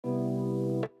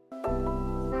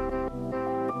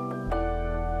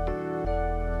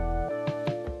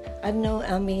I've known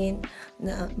Amin,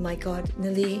 my God,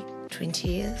 nearly 20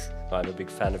 years. I'm a big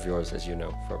fan of yours, as you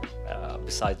know,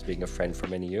 besides being a friend for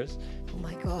many years. Oh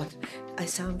my God, I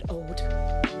sound old.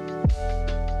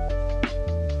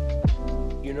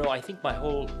 You know, I think my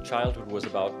whole childhood was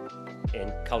about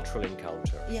cultural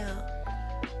encounter. Yeah.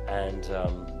 And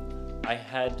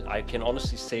I can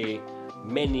honestly say,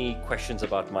 many questions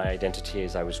about my identity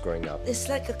as I was growing up. It's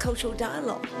like a cultural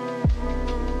dialogue.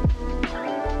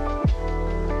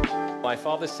 My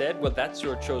father said, well, that's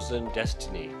your chosen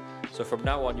destiny. So from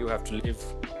now on, you have to live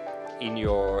in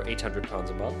your £800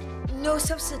 a month. No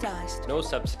subsidized. No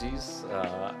subsidies.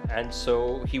 And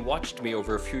so he watched me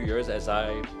over a few years as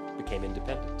I became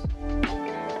independent.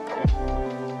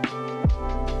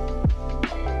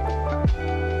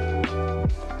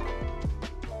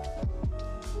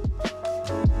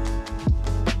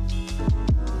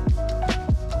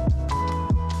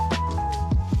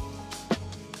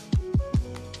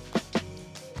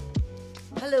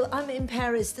 Hello, I'm in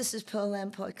Paris. This is Pearl Lam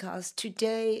Podcast.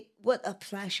 Today, what a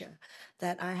pleasure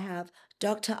that I have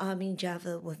Dr. Amin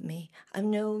Jaffer with me. I've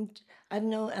known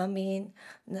Amin,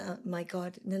 my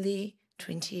God, nearly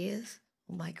 20 years.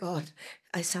 Oh my God,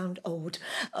 I sound old.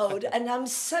 And I'm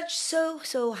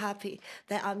so happy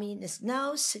that Amin is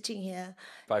now sitting here.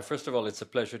 First of all, it's a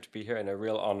pleasure to be here and a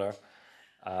real honor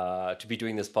to be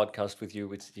doing this podcast with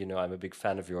you. I'm a big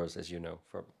fan of yours, as you know,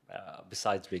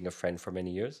 besides being a friend for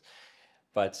many years.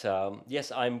 But yes,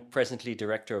 I'm presently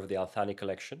director of the Al-Thani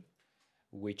Collection,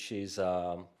 which is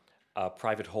a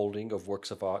private holding of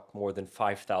works of art, more than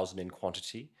 5,000 in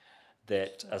quantity,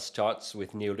 that starts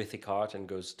with Neolithic art and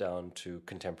goes down to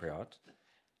contemporary art,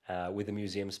 with a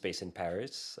museum space in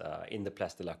Paris, in the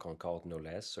Place de la Concorde, no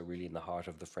less, so really in the heart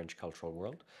of the French cultural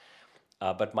world.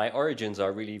 But my origins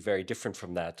are really very different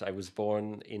from that. I was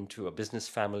born into a business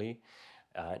family,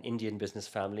 an Indian business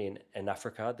family in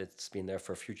Africa that's been there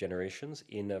for a few generations,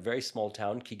 in a very small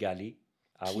town, Kigali,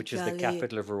 which is the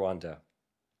capital of Rwanda.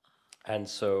 And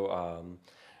so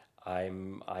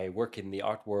I work in the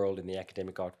art world, in the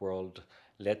academic art world,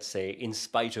 let's say, in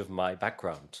spite of my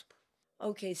background.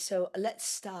 Okay, so let's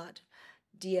start,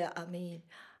 dear Amin.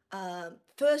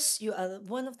 First, you are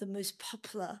one of the most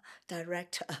popular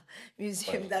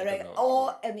museum director.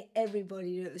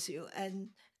 Everybody knows you,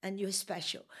 and you're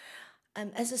special.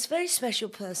 As a very special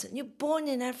person, you're born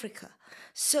in Africa.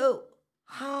 So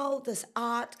how does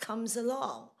art comes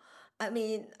along? I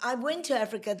mean, I went to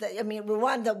Africa.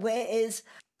 Rwanda,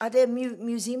 are there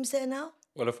museums there now?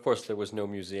 Well, of course, there was no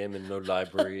museum and no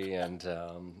library and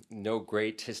no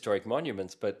great historic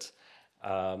monuments. But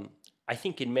I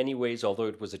think in many ways, although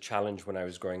it was a challenge when I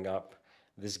was growing up,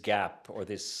 this gap or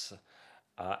this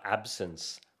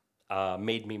absence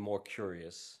made me more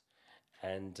curious.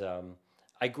 And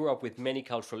I grew up with many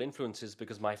cultural influences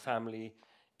because my family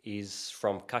is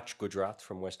from Kutch, Gujarat,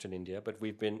 from Western India, but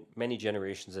we've been many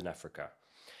generations in Africa.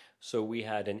 So we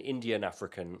had an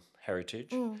Indian-African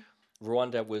heritage.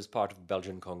 Rwanda was part of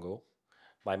Belgian Congo.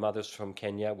 My mother's from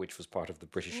Kenya, which was part of the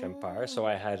British Empire. So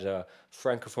I had a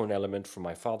Francophone element from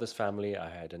my father's family.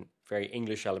 I had a very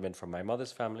English element from my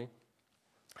mother's family.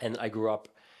 And I grew up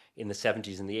in the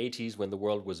 70s and the 80s when the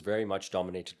world was very much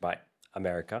dominated by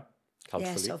America,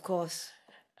 culturally. Yes, of course.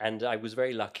 And I was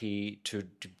very lucky to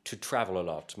travel a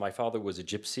lot. My father was a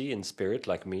gypsy in spirit,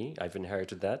 like me. I've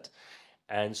inherited that.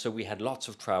 And so we had lots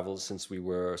of travels since we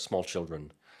were small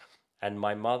children. And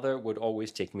my mother would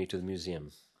always take me to the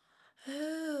museum.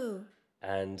 Oh.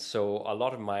 And so a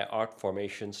lot of my art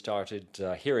formation started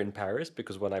here in Paris,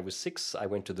 because when I was 6, I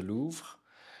went to the Louvre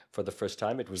for the first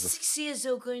time. It was 6 years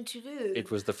old going to Louvre. It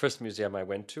was the first museum I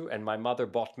went to. And my mother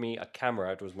bought me a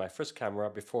camera. It was my first camera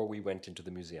before we went into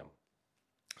the museum.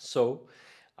 So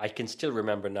I can still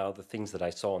remember now the things that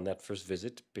I saw on that first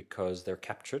visit because they're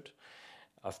captured.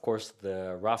 Of course,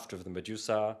 the raft of the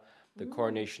Medusa, the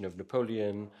coronation of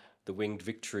Napoleon, the winged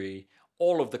victory,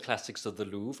 all of the classics of the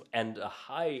Louvre, and a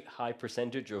high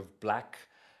percentage of black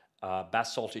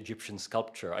basalt Egyptian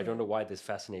sculpture. I don't know why this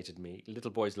fascinated me.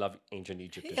 Little boys love ancient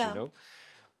Egypt, as you know.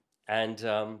 And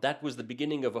that was the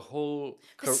beginning of a whole...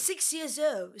 6 years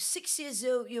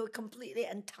old, you were completely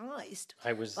enticed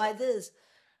by this.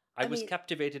 I was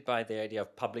captivated by the idea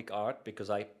of public art because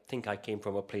I think I came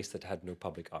from a place that had no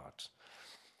public art.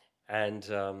 And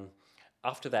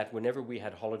after that, whenever we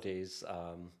had holidays,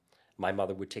 my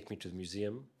mother would take me to the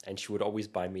museum and she would always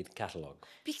buy me the catalog.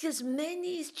 Because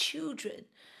many children,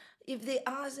 if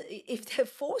they're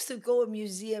forced to go to a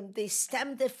museum, they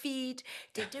stamp their feet,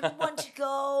 they didn't want to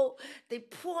go, they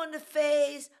pour on the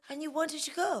face, and you wanted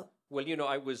to go. Well,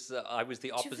 I was the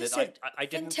To opposite. visit. I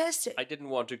didn't Fantastic. I didn't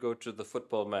want to go to the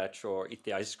football match or eat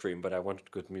the ice cream, but I wanted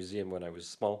to go to the museum when I was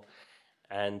small,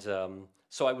 and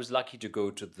so I was lucky to go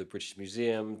to the British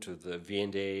Museum, to the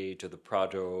V&A, to the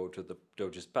Prado, to the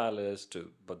Doge's Palace,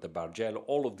 but the Bargello,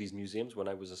 all of these museums when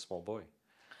I was a small boy.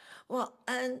 Well,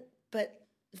 but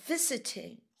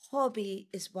visiting hobby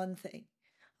is one thing.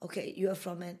 Okay, you are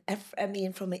from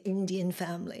from an Indian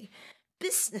family.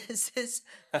 Business is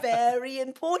very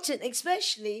important,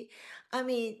 especially,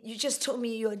 you just told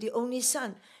me you're the only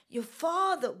son. Your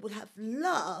father would have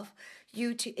loved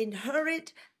you to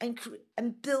inherit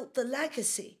and build the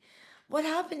legacy. What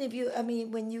happened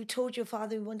when you told your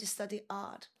father you want to study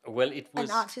art Well, it and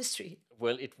was art history?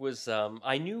 well, it was.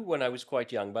 I knew when I was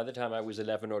quite young. By the time I was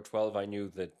 11 or 12, I knew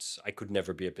that I could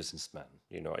never be a businessman.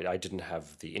 I didn't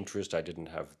have the interest. I didn't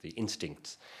have the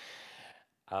instincts.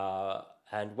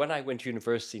 And when I went to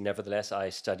university, nevertheless, I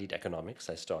studied economics.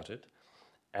 I started,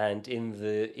 and in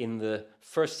the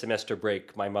first semester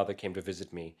break, my mother came to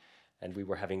visit me, and we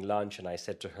were having lunch. And I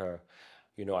said to her,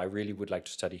 I really would like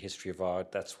to study history of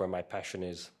art. That's where my passion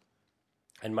is.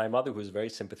 And my mother, who was a very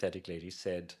sympathetic lady,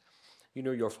 said,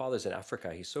 your father's in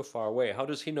Africa. He's so far away. How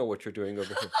does he know what you're doing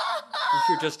over here? You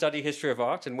should just study history of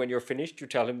art, and when you're finished, you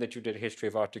tell him that you did a history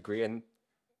of art degree, and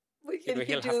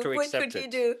he'll have to accept What could he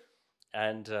it. do?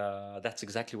 And that's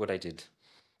exactly what I did.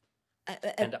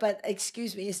 But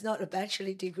excuse me, it's not a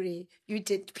bachelor degree. You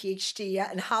did PhD, yeah?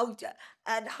 And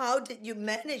how did you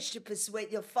manage to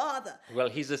persuade your father? Well,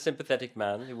 he's a sympathetic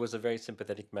man. He was a very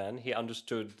sympathetic man. He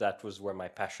understood that was where my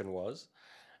passion was.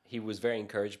 He was very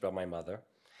encouraged by my mother.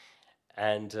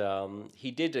 And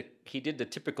he did the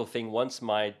typical thing. Once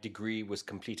my degree was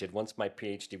completed, once my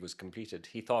PhD was completed,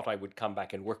 he thought I would come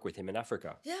back and work with him in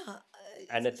Africa. Yeah.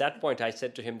 And at that point, I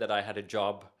said to him that I had a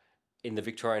job in the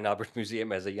Victoria and Albert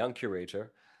Museum as a young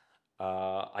curator.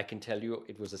 I can tell you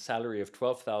it was a salary of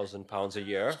 £12,000 a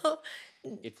year.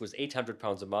 It was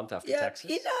 £800 a month after taxes.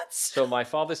 Peanuts. So my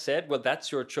father said, well,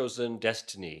 that's your chosen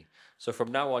destiny. So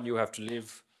from now on, you have to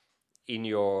live in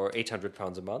your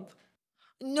 £800 a month.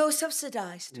 No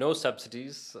subsidized. No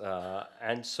subsidies.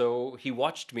 And so he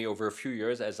watched me over a few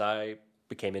years as I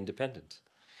became independent.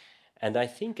 And I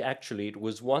think actually it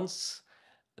was once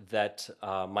that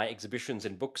my exhibitions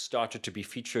and books started to be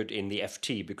featured in the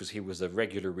FT, because he was a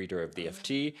regular reader of the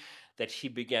FT, that he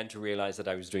began to realize that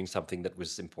I was doing something that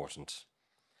was important.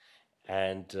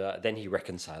 And then he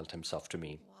reconciled himself to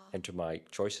me and to my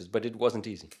choices, but it wasn't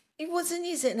easy. It wasn't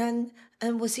easy.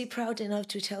 And was he proud enough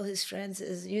to tell his friends,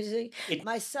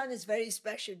 my son is very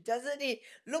special, doesn't he?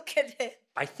 Look at him.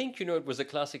 I think, it was a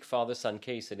classic father-son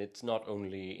case, and it's not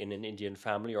only in an Indian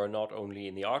family or not only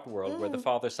in the art world where the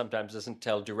father sometimes doesn't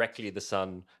tell directly the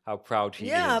son how proud he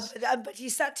is. Yeah, but he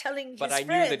started telling his friends. But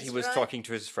I knew that he was talking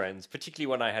to his friends, particularly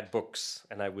when I had books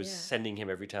and I was sending him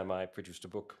every time I produced a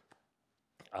book.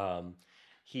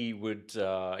 He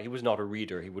was not a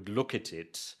reader. He would look at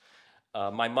it.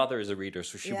 My mother is a reader,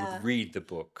 so she would read the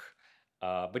book.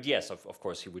 But yes, of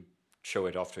course, he would show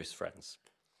it off to his friends.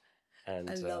 And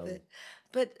I love it.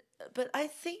 But I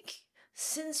think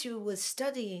since you were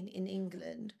studying in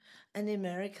England and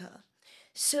America,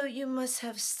 so you must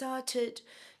have started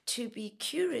to be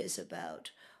curious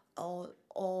about or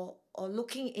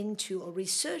looking into or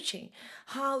researching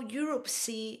how Europe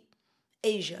see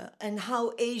Asia and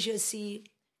how Asia see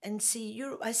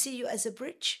Europe. I see you as a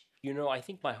bridge. I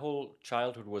think my whole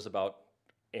childhood was about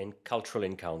cultural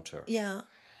encounter. Yeah.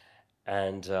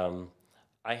 And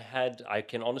I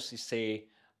can honestly say,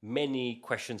 many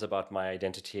questions about my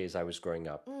identity as I was growing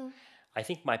up. I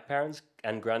think my parents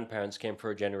and grandparents came from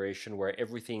a generation where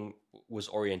everything was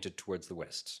oriented towards the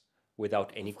West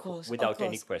without any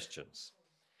questions.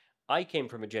 I came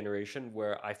from a generation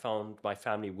where I found my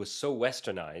family was so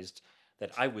westernized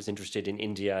that I was interested in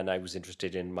India and I was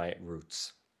interested in my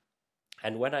roots.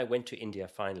 And when I went to India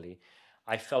finally,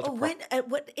 I felt... at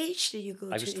what age did you go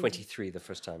to India? I was 23 the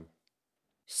first time.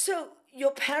 So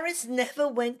your parents never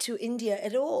went to India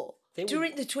at all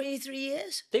during the 23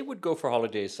 years? They would go for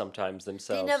holidays sometimes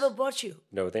themselves. They never brought you?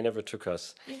 No, they never took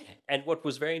us. And what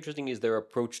was very interesting is their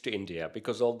approach to India,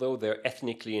 because although they're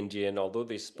ethnically Indian, although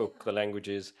they spoke the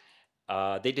languages,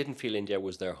 they didn't feel India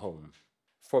was their home.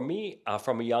 For me,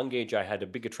 from a young age, I had a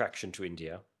big attraction to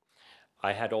India.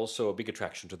 I had also a big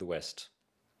attraction to the West.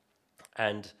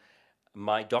 And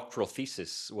my doctoral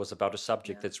thesis was about a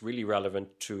subject that's really relevant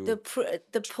to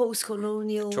the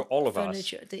post-colonial to all of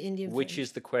furniture, us, the Indian which furniture.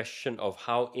 is the question of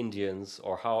how Indians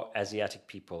or how Asiatic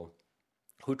people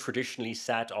who traditionally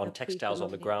sat on textiles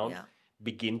on the ground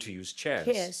begin to use chairs.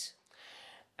 Yes.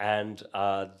 And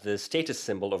the status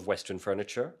symbol of Western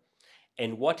furniture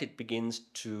and what it begins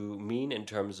to mean in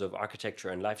terms of architecture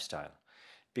and lifestyle.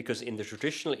 Because in the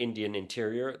traditional Indian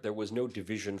interior, there was no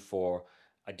division for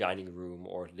a dining room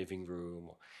or living room.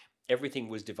 Everything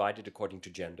was divided according to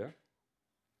gender,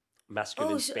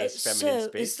 masculine space, feminine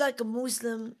so it's space. like a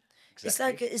Muslim, it's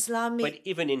Exactly. like an Islamic. But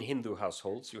even in Hindu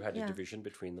households, you had a Yeah. division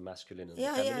between the masculine and the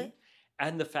Yeah, yeah. feminine.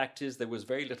 And the fact is, there was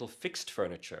very little fixed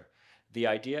furniture. The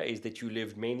idea is that you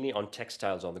lived mainly on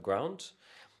textiles on the ground,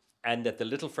 and that the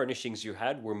little furnishings you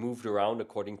had were moved around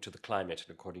according to the climate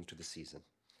and according to the season.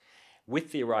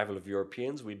 With the arrival of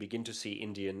Europeans, we begin to see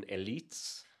Indian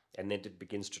elites, and then it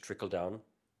begins to trickle down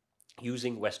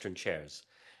using Western chairs.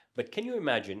 But can you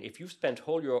imagine if you've spent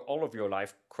all of your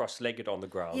life cross-legged on the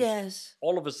ground, Yes.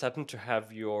 all of a sudden to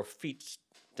have your feet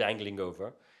dangling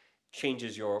over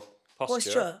changes your posture.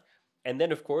 Posture. And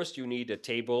then, of course, you need a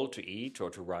table to eat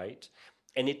or to write.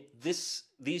 And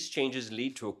these changes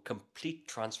lead to a complete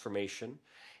transformation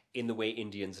in the way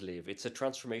Indians live. It's a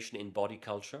transformation in body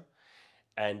culture.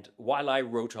 And while I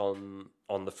wrote on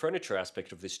the furniture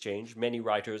aspect of this change, many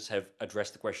writers have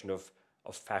addressed the question of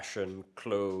fashion,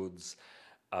 clothes,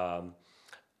 um,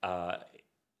 uh,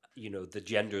 the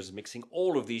genders mixing,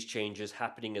 all of these changes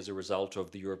happening as a result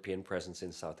of the European presence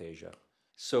in South Asia.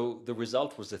 So the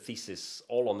result was a thesis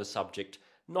all on the subject,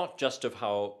 not just of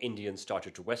how Indians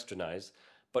started to westernize,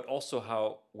 but also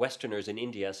how Westerners in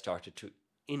India started to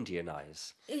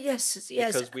Indianize. Yes,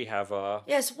 yes. Because we have a...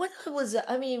 Yes,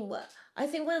 I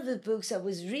think one of the books I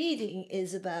was reading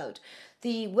is about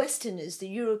the Westerners, the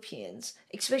Europeans,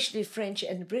 especially French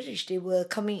and British. They were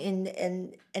coming in,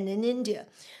 and in India,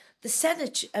 the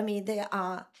sanitary. I mean,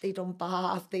 they don't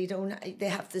bath. They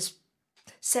have this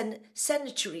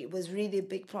sanitary was really a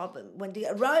big problem. When they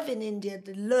arrive in India,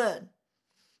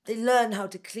 they learn how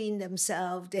to clean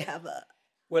themselves. They have a...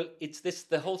 Well, it's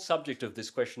the whole subject of this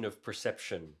question of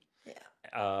perception.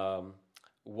 Yeah.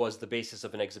 Was the basis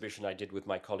of an exhibition I did with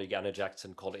my colleague Anna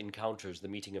Jackson called Encounters, the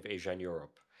Meeting of Asia and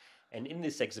Europe. And in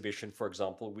this exhibition, for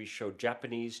example, we showed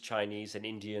Japanese, Chinese, and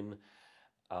Indian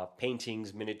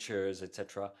paintings, miniatures,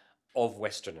 etc., of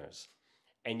Westerners.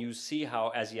 And you see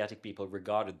how Asiatic people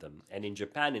regarded them. And in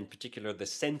Japan, in particular, the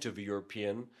scent of a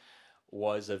European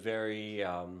was a very,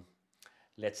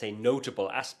 let's say, notable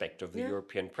aspect of the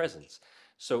European presence.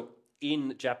 So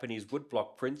in Japanese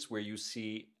woodblock prints, where you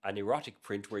see an erotic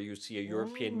print, where you see a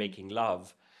European making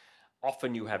love,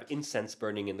 often you have incense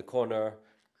burning in the corner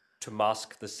to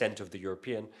mask the scent of the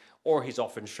European, or he's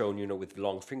often shown, with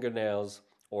long fingernails,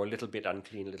 or a little bit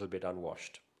unclean, a little bit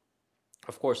unwashed.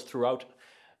 Of course, throughout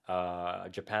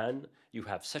Japan, you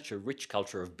have such a rich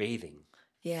culture of bathing.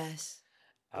 Yes.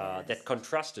 That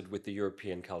contrasted with the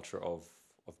European culture of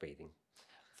bathing.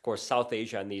 Of course, South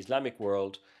Asia and the Islamic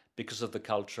world, because of the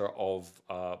culture of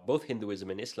both Hinduism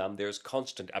and Islam, there's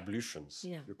constant ablutions.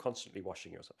 Yeah. You're constantly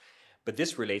washing yourself. But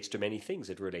this relates to many things.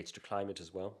 It relates to climate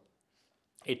as well.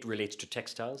 It relates to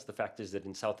textiles. The fact is that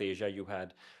in South Asia, you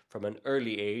had, from an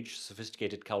early age,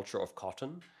 sophisticated culture of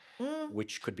cotton,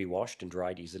 which could be washed and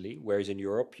dried easily. Whereas in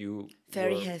Europe, you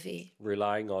very were heavy,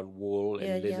 relying on wool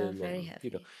and linen. very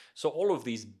heavy. So all of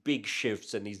these big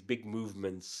shifts and these big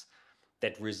movements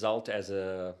that result as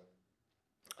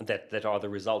that are the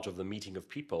result of the meeting of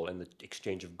people and the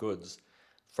exchange of goods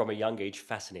from a young age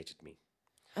fascinated me.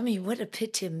 I mean, what a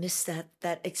pity I missed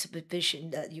that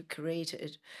exhibition that you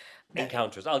created.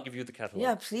 Encounters. I'll give you the catalog.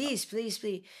 Yeah, please.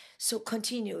 So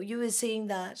continue. You were saying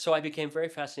that. So I became very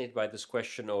fascinated by this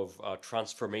question of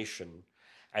transformation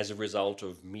as a result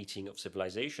of meeting of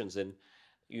civilizations. And,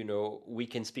 we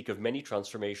can speak of many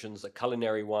transformations, a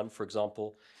culinary one, for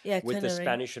example. With the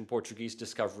Spanish and Portuguese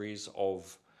discoveries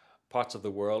of parts of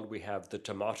the world, we have the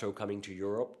tomato coming to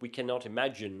Europe. We cannot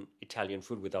imagine Italian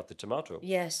food without the tomato.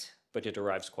 Yes. But it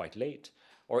arrives quite late.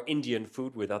 Or Indian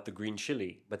food without the green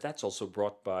chili. But that's also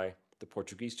brought by the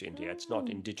Portuguese to India. It's not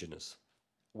indigenous.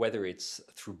 Whether it's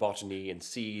through botany and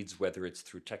seeds, whether it's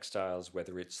through textiles,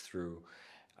 whether it's through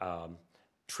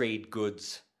trade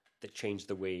goods that change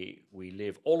the way we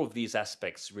live. All of these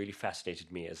aspects really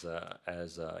fascinated me as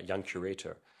a young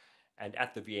curator. And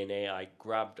at the V&A, I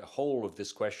grabbed a hold of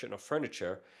this question of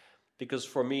furniture because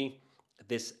for me,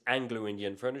 this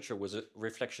Anglo-Indian furniture was a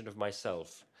reflection of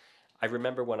myself. I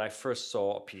remember when I first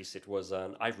saw a piece, it was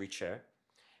an ivory chair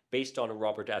based on a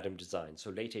Robert Adam design, so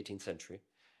late 18th century,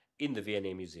 in the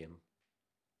V&A Museum.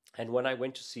 And when I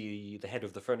went to see the head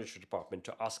of the furniture department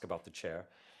to ask about the chair,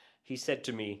 he said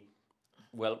to me,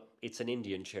 well, it's an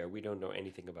Indian chair. We don't know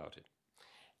anything about it.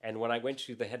 And when I went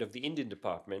to the head of the Indian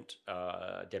department,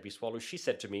 Debbie Swallow, she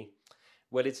said to me,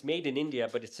 well, it's made in India,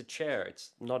 but it's a chair.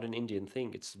 It's not an Indian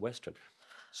thing. It's Western.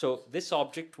 So this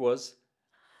object was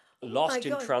Oh my lost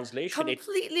in God. translation.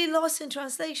 Completely lost in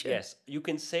translation. Yes, you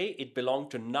can say it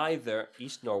belonged to neither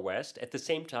East nor West. At the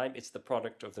same time, it's the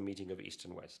product of the meeting of East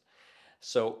and West.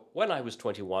 So when I was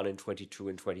 21 and 22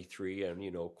 and 23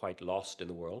 and, quite lost in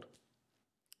the world,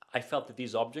 I felt that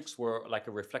these objects were like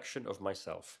a reflection of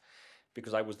myself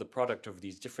because I was the product of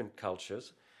these different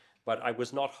cultures, but I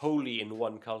was not wholly in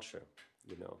one culture,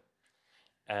 you know.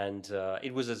 And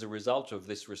it was as a result of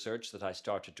this research that I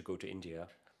started to go to India.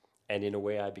 And in a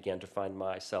way, I began to find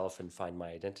myself and find my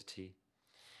identity.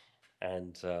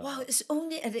 And Wow, it's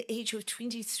only at the age of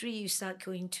 23 you start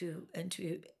going to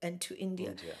India.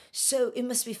 India. So it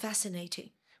must be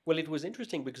fascinating. Well, it was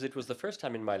interesting because it was the first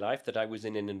time in my life that I was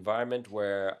in an environment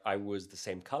where I was the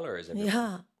same color as everyone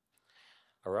Yeah.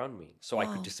 around me. So I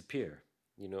could disappear.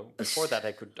 Before that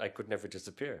I could never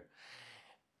disappear.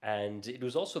 And it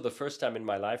was also the first time in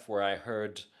my life where I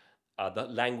heard the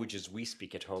languages we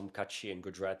speak at home, Kutchi and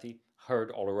Gujarati,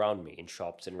 heard all around me in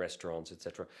shops, in restaurants,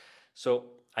 etc.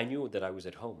 So I knew that I was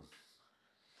at home.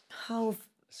 How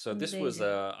So this was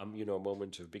amazing. a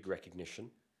moment of big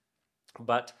recognition.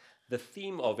 But the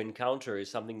theme of encounter is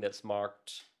something that's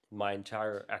marked my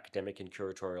entire academic and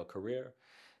curatorial career.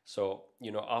 So,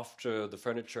 after the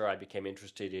furniture, I became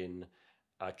interested in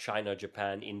China,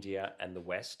 Japan, India, and the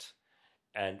West,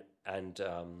 and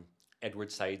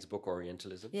Edward Said's book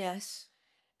Orientalism. Yes.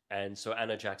 And so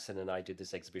Anna Jackson and I did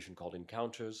this exhibition called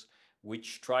Encounters,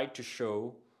 which tried to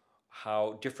show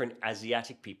how different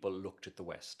Asiatic people looked at the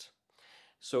West.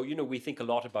 So, we think a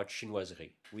lot about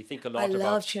chinoiserie. We think a lot I about...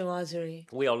 love chinoiserie.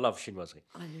 We all love chinoiserie.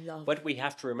 I love But we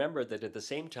have to remember that at the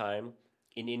same time,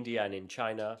 in India and in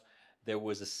China, there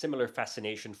was a similar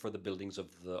fascination for the buildings of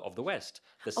the West.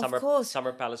 The course.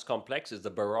 Summer Palace complex is the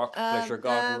Baroque pleasure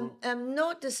garden.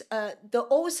 Not this the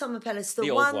old Summer Palace, the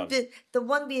old one one. the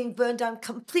one being burned down,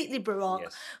 completely Baroque.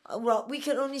 Yes. Well, we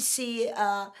can only see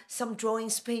some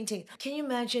drawings, painting. Can you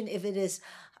imagine if it is?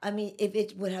 I mean, if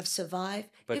it would have survived,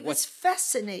 it was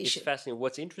fascination. It's fascinating.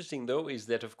 What's interesting, though, is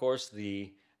that, of course,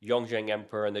 the Yongzheng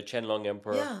Emperor and the Qianlong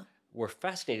Emperor were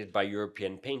fascinated by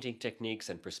European painting techniques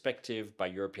and perspective, by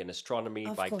European astronomy,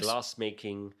 by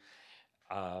glassmaking,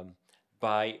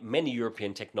 by many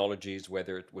European technologies,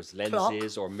 whether it was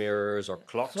lenses or mirrors or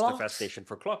clocks, the fascination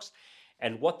for clocks.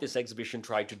 And what this exhibition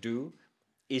tried to do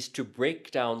is to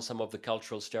break down some of the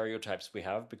cultural stereotypes we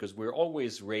have, because we're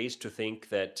always raised to think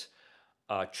that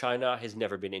China has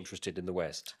never been interested in the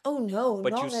West. Oh no,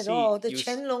 But not at all. The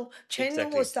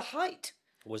Qianlong was the height.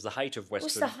 Was the height of Western.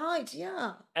 Was the height,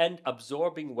 yeah. And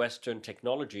absorbing Western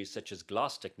technologies such as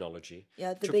glass technology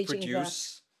the to Beijing produce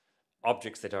glass.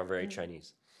 Objects that are very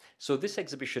Chinese. So this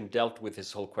exhibition dealt with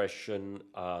this whole question,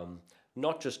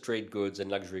 not just trade goods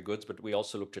and luxury goods, but we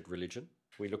also looked at religion.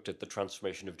 We looked at the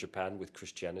transformation of Japan with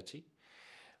Christianity.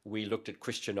 We looked at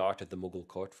Christian art at the Mughal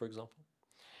court, for example.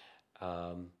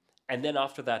 And then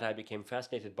after that, I became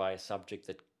fascinated by a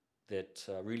subject that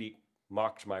really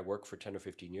marked my work for 10 or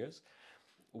 15 years,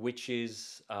 which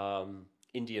is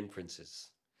Indian princes.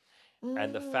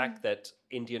 And the fact that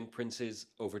Indian princes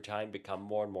over time become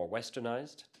more and more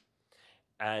westernized.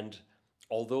 And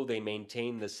although they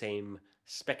maintain the same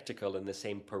spectacle and the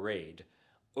same parade,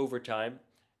 over time,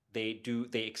 they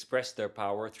express their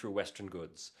power through Western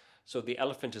goods. So the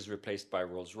elephant is replaced by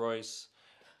Rolls-Royce.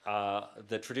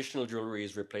 The traditional jewelry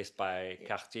is replaced by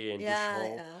Cartier and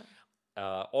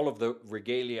Boucheron. All of the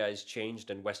regalia is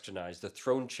changed and westernized. The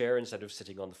throne chair, instead of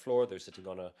sitting on the floor, they're sitting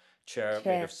on a chair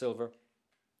made of silver.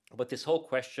 But this whole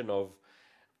question of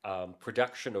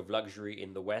production of luxury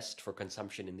in the West for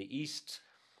consumption in the East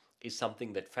is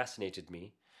something that fascinated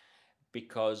me,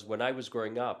 because when I was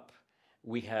growing up,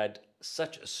 we had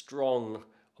such a strong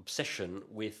obsession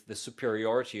with the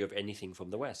superiority of anything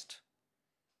from the West.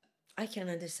 I can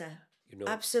understand.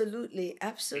 Absolutely. It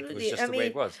was just the way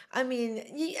it was. I mean,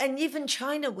 and even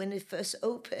China, when it first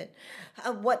opened,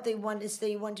 what they want is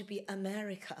they want to be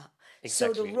America.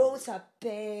 Exactly. So the roads are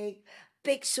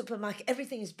big supermarket.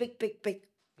 Everything is big.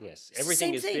 Yes,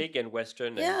 everything is big and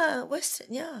Western. Western,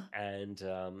 yeah. And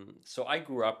so I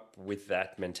grew up with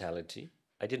that mentality.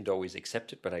 I didn't always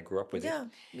accept it, but I grew up with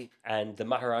it. And the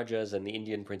Maharajas and the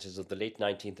Indian princes of the late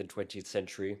 19th and 20th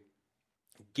century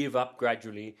give up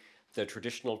gradually the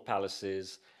traditional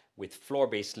palaces with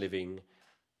floor-based living,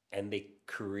 and they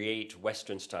create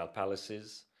Western-style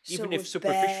palaces. Even if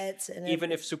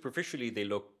superficially they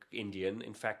look Indian,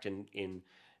 in fact, in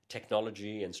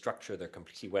technology and structure, they're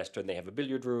completely Western. They have a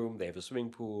billiard room, they have a swimming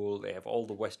pool, they have all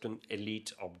the Western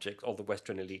elite objects, all the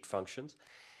Western elite functions.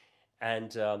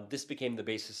 And this became the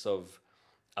basis of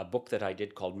a book that I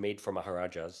did called Made for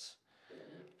Maharajas,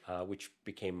 which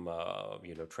became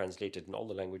translated in all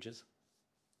the languages.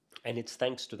 And it's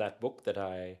thanks to that book that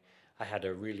I had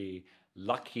a really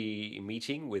lucky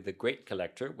meeting with a great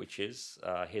collector, which is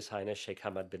His Highness Sheikh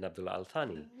Hamad bin Abdullah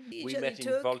Al-Thani. We Usually met in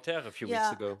took, Voltaire a few weeks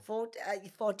yeah, ago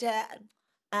for that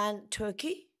and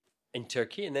Turkey. in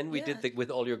Turkey, and then we did Yes, with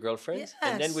all your girlfriends,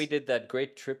 and then we yes, did that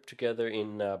great trip together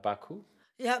in Baku.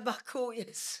 yeah, Baku,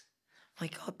 yes. My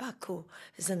God, Baku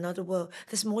is another world.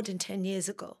 That's more than 10 years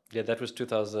ago. Yeah, that was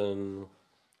 2011.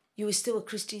 You were still a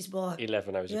Christie's boy. I was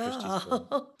a Christie's Yeah.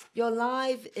 boy. Your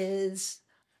life is,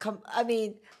 I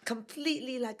mean,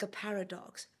 completely like a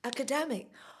paradox.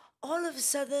 Academic. All of a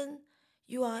sudden,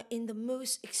 you are in the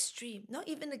most extreme, not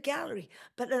even a gallery,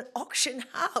 but an auction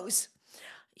house.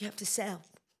 You have to sell.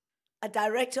 A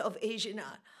director of Asian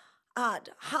art.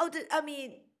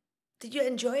 Did you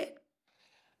enjoy it?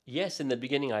 Yes, in the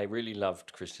beginning, I really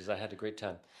loved Christie's. I had a great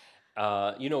time.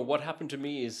 What happened to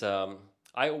me is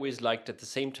I always liked, at the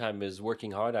same time as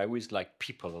working hard, I always liked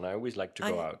people and I always liked to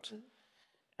go I, out.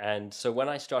 And so when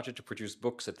I started to produce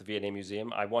books at the V&A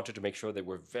Museum, I wanted to make sure they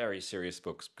were very serious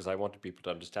books because I wanted people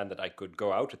to understand that I could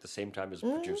go out at the same time as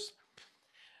produce.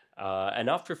 And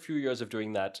after a few years of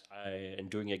doing that and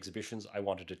doing exhibitions, I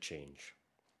wanted to change.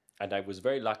 And I was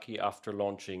very lucky after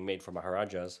launching Made for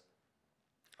Maharajas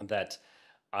that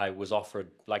I was offered,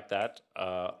 like that,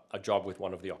 a job with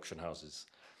one of the auction houses.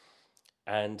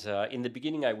 And in the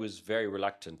beginning, I was very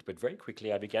reluctant, but very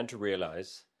quickly I began to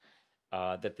realize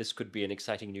that this could be an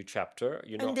exciting new chapter.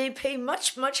 and they pay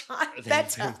much, much higher, They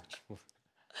better. pay much more.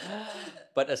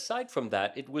 But aside from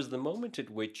that, it was the moment at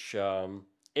which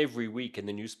every week in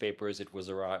the newspapers it was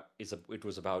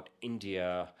about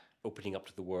India opening up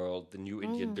to the world, the new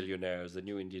Indian billionaires, the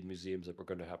new Indian museums that were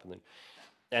going to happen.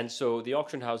 And so the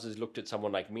auction houses looked at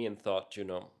someone like me and thought,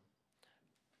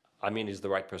 Amin is the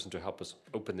right person to help us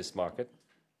open this market.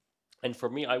 And for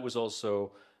me, I was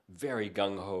also very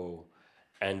gung ho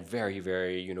and very,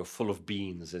 very, full of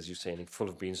beans, as you say, and full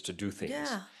of beans to do things.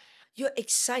 Yeah. You're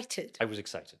excited. I was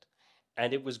excited.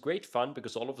 And it was great fun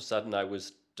because all of a sudden I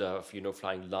was,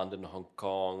 flying London, Hong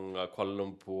Kong, Kuala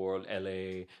Lumpur,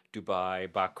 LA,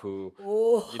 Dubai, Baku,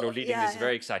 Oh, leading yeah, this yeah.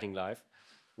 very exciting life.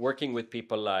 Working with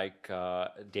people like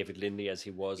David Lindley, as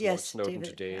he was, Lord Yes, Snowden David,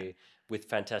 yeah. today, with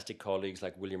fantastic colleagues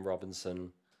like William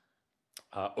Robinson,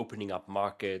 opening up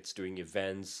markets, doing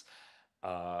events,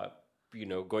 uh,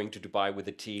 going to Dubai with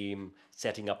the team,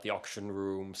 setting up the auction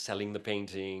room, selling the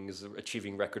paintings,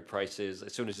 achieving record prices.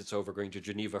 As soon as it's over, going to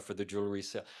Geneva for the jewelry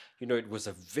sale. It was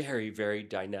a very, very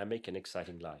dynamic and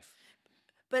exciting life.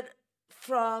 But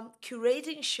from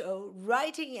curating show,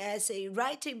 writing essay,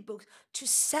 writing books to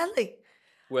selling.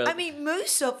 Well, I mean,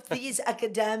 most of these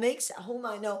academics whom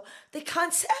I know, they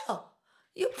can't sell.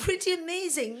 You're pretty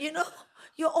amazing,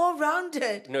 You're all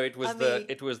rounded. no, it was I the mean,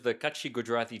 it was the Kutchi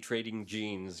Gujarati trading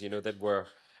genes, that were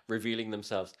revealing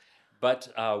themselves. But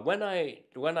when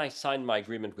I signed my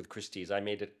agreement with Christie's, I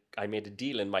made a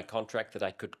deal in my contract that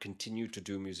I could continue to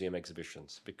do museum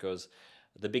exhibitions because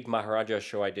the big Maharaja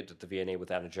show I did at the V&A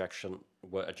with Anna Jackson,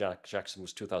 Jackson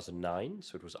was 2009,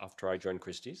 so it was after I joined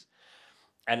Christie's,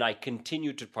 and I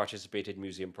continued to participate in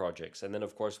museum projects. And then,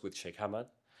 of course, with Sheikh Hamad,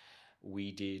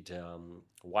 we did,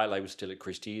 while I was still at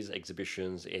Christie's,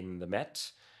 exhibitions in the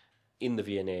Met, in the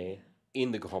V&A,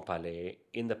 in the Grand Palais,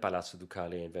 in the Palazzo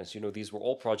Ducale in Venice. These were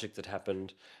all projects that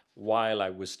happened while I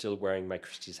was still wearing my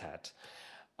Christie's hat.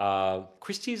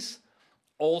 Christie's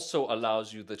also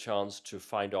allows you the chance to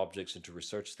find objects and to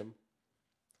research them.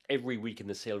 Every week in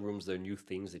the sale rooms, there are new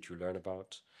things that you learn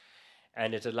about.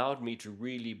 And it allowed me to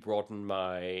really broaden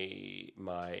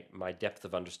my depth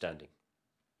of understanding.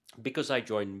 Because I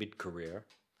joined mid-career,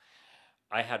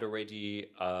 I had already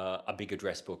a big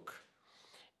address book.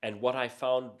 And what I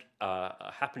found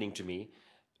happening to me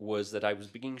was that I was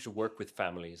beginning to work with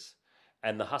families.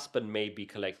 And the husband may be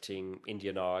collecting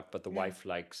Indian art, but the wife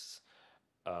likes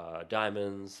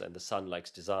diamonds, and the son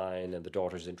likes design, and the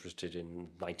daughter's interested in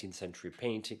 19th century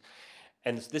painting.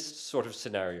 And it's this sort of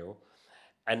scenario.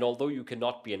 And although you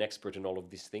cannot be an expert in all of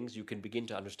these things, you can begin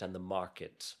to understand the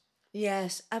market.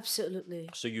 yes, absolutely.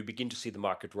 So you begin to see the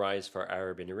market rise for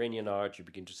Arab and Iranian art. You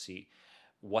begin to see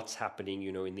what's happening,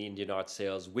 in the Indian art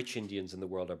sales, which Indians in the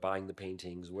world are buying the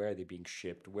paintings, where are they being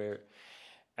shipped, where.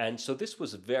 And so this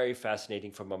was very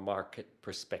fascinating from a market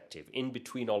perspective. In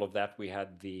between all of that, we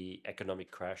had the economic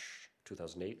crash,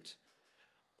 2008.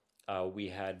 We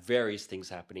had various things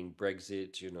happening,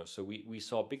 Brexit, so we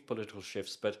saw big political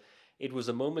shifts, but it was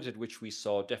a moment at which we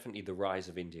saw definitely the rise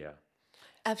of India.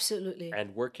 Absolutely.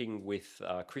 And working with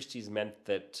Christie's meant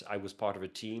that I was part of a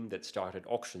team that started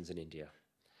auctions in India.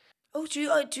 Oh, do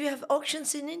you have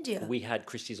auctions in India? We had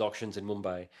Christie's auctions in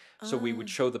Mumbai. So we would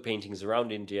Ah, show the paintings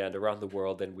around India and around the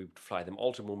world. Then we would fly them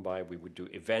all to Mumbai. We would do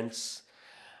events,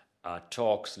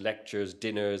 talks, lectures,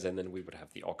 dinners, and then we would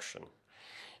have the auction.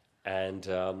 And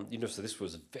so this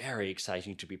was very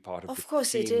exciting to be part of the of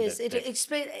course it team is. It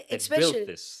explain that built especially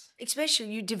this. especially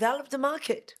you develop the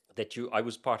market. I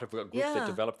was part of a group that Yeah.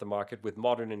 developed the market with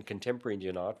modern and contemporary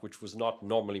Indian art, which was not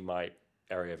normally my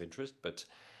area of interest, but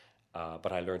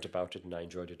I learned about it and I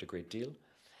enjoyed it a great deal.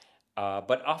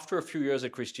 But after a few years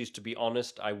at Christie's, to be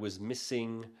honest, I was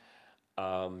missing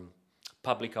um,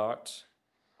 public art.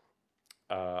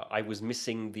 I was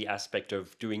missing the aspect of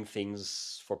doing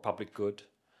things for public good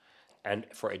and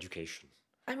for education.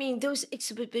 I mean, those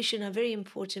exhibitions are very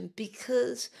important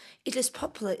because it is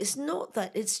popular. It's not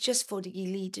that it's just for the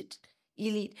elite,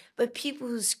 but people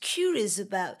who's curious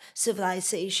about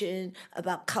civilization,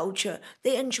 about culture,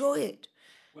 they enjoy it.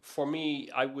 For me,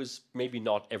 I was maybe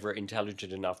not ever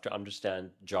intelligent enough to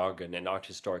understand jargon and art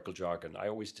historical jargon. I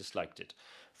always disliked it.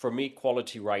 For me,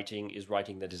 quality writing is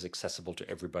writing that is accessible to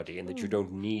everybody and that you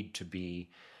don't need to be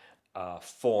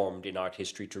formed in art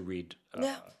history to read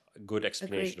Yeah, a good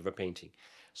explanation agree. of a painting.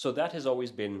 So that has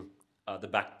always been the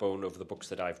backbone of the books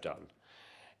that I've done.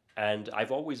 And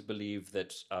I've always believed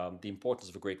that the importance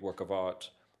of a great work of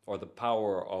art or the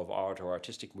power of art or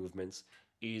artistic movements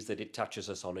is that it touches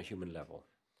us on a human level.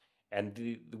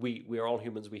 And we are all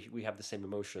humans, we have the same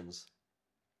emotions.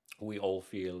 We all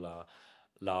feel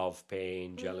love,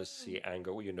 pain, jealousy,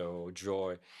 anger,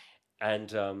 joy. And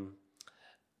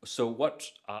so what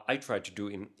I try to do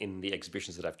in the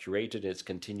exhibitions that I've curated, and it's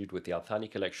continued with the Al-Thani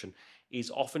Collection, is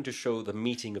often to show the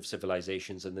meeting of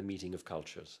civilizations and the meeting of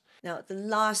cultures. Now, the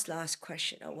last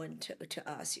question I want to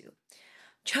ask you: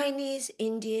 Chinese,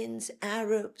 Indians,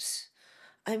 Arabs.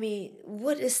 I mean,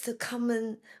 what is the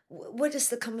common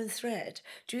thread?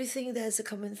 Do you think there's a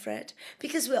common thread?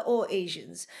 Because we're all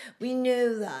Asians, we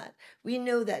know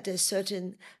that there's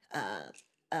certain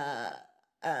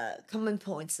common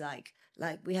points like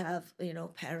we have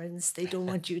parents, they don't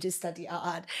want you to study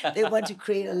art, they want to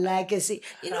create a legacy,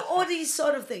 all these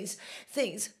sort of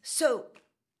things. So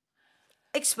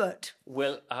expert.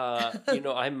 Well,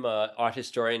 I'm an art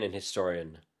historian and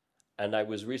historian, and I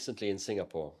was recently in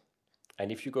Singapore.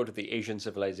 And if you go to the Asian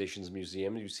Civilizations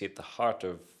Museum, you see at the heart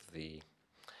of the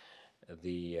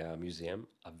museum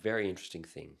a very interesting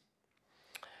thing.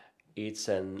 It's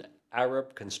an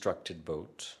Arab constructed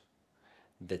boat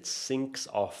that sinks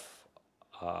off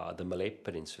the Malay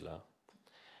Peninsula,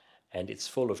 and it's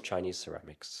full of Chinese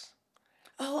ceramics.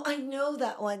 Oh, I know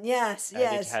that one. Yes, And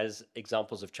it yes, has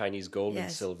examples of Chinese gold and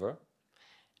yes. silver,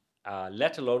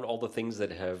 let alone all the things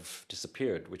that have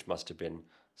disappeared, which must have been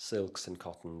silks and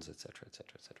cottons, etc., etc.,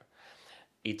 etc.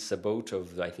 It's a boat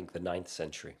of, I think, the 9th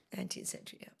century. 19th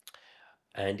century, yeah.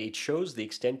 And it shows the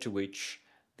extent to which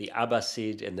the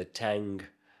Abbasid and the Tang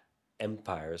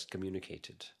empires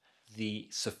communicated, the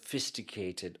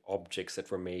sophisticated objects that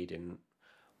were made in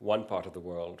one part of the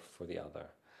world for the other.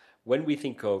 When we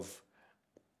think of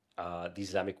the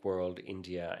Islamic world,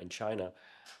 India and China,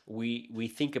 we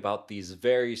think about these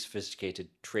very sophisticated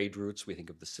trade routes. We think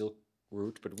of the Silk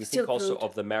Route, but we think Silk also Route.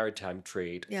 of the maritime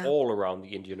trade Yeah. all around the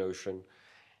Indian Ocean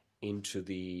into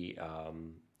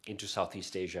into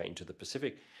Southeast Asia, into the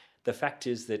Pacific. The fact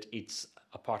is that it's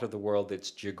a part of the world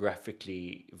that's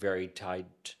geographically very tied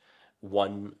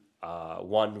one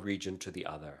region to the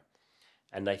other.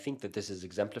 And I think that this is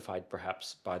exemplified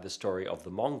perhaps by the story of the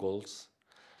Mongols,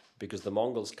 because the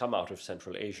Mongols come out of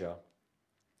Central Asia,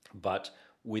 but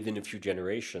within a few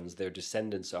generations, their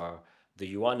descendants are the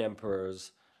Yuan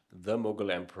emperors, the Mughal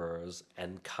emperors,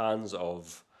 and Khans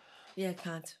of Yeah,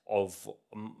 can't.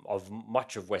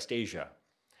 much of West Asia,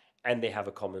 and they have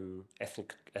a common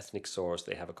ethnic source.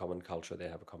 They have a common culture. They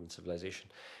have a common civilization.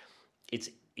 It's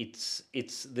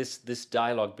this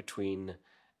dialogue between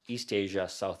East Asia,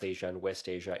 South Asia, and West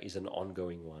Asia is an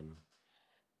ongoing one,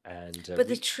 and But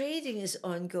the trading is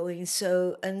ongoing,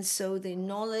 so the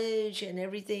knowledge and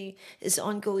everything is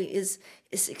ongoing, is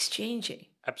exchanging.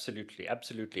 absolutely,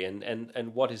 absolutely,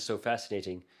 and what is so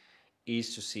fascinating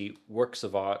is to see works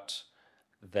of art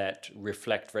that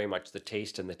reflect very much the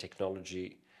taste and the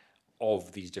technology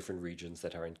of these different regions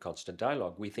that are in constant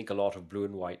dialogue. We think a lot of blue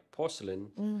and white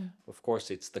porcelain. Of course,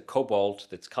 it's the cobalt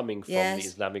that's coming from the Yes,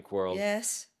 Islamic world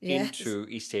yes, into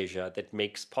East Asia that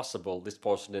makes possible this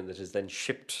porcelain that is then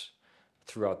shipped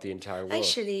throughout the entire world.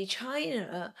 Actually,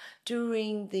 China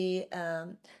during the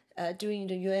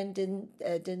Yuan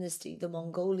dynasty, the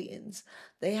Mongolians,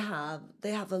 they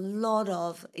have a lot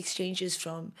of exchanges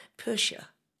from Persia.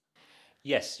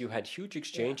 Yes, you had huge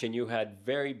exchange and you had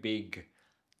very big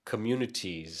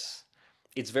communities.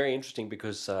 It's very interesting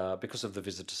because of the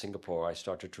visit to Singapore, I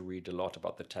started to read a lot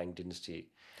about the Tang Dynasty.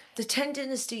 The Tang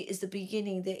Dynasty is the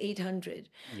beginning, the 800.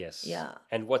 Yes. Yeah.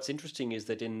 And what's interesting is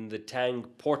that in the Tang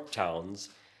port towns,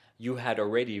 you had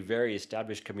already very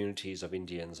established communities of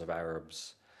Indians, of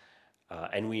Arabs,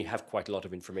 and we have quite a lot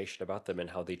of information about them and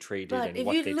how they traded But and if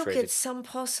what you they look traded. at some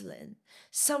porcelain,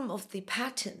 some of the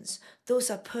patterns, those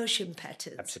are Persian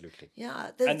patterns. Absolutely.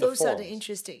 Yeah, And the those are the forms.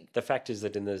 interesting. The fact is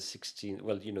that in the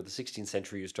 16th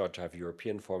century, you start to have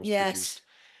European forms Yes. produced.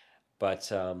 But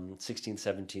 16th,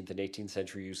 17th, and 18th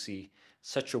century, you see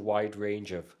such a wide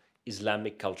range of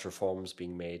Islamic culture forms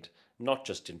being made, not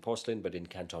just in porcelain, but in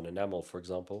Canton enamel, for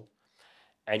example.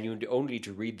 And you only need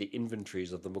to read the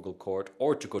inventories of the Mughal court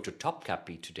or to go to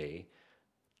Topkapi today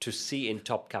to see in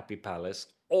Topkapi Palace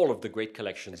all of the great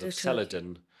collections of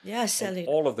Celadon. Yeah, And Celadon.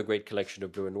 all of the great collection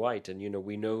of blue and white. And,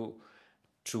 we know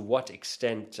to what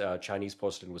extent Chinese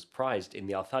porcelain was prized. In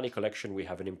the Al-Thani Collection, we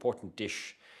have an important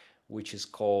dish which is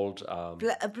called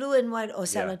Blue and white or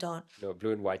Celadon.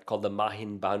 blue and white, called the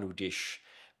Mahin Banu dish,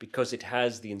 because it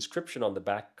has the inscription on the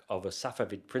back of a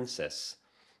Safavid princess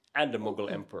and a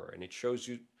Mughal emperor, and it shows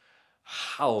you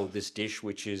how this dish,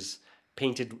 which is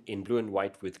painted in blue and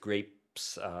white with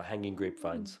grapes, hanging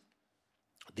grapevines,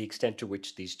 the extent to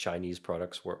which these Chinese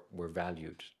products were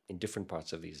valued in different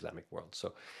parts of the Islamic world.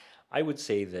 So I would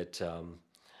say that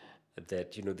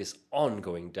this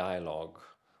ongoing dialogue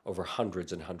over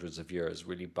hundreds and hundreds of years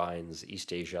really binds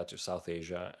East Asia to South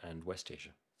Asia and West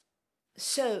Asia.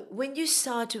 So when you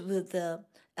started with the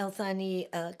Al-Thani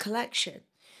collection,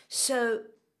 so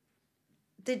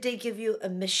did they give you a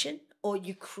mission or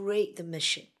you create the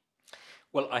mission?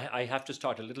 Well, I have to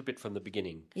start a little bit from the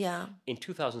beginning. Yeah. In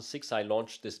 2006, I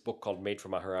launched this book called Made for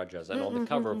Maharajas. And on the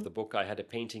cover of the book, I had a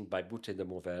painting by Boutet de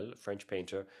Maurvel, a French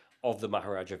painter, of the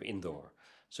Maharaja of Indore.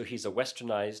 So he's a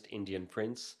westernized Indian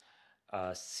prince,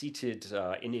 seated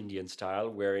in Indian style,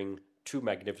 wearing two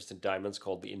magnificent diamonds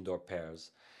called the Indore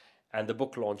pears. And the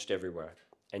book launched everywhere.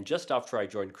 And just after I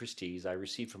joined Christie's, I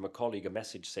received from a colleague a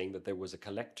message saying that there was a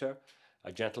collector,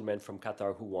 a gentleman from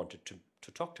Qatar, who wanted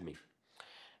to talk to me.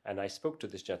 And I spoke to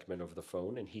this gentleman over the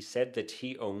phone, and he said that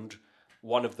he owned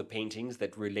one of the paintings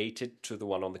that related to the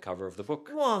one on the cover of the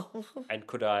book. Wow. And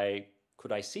could I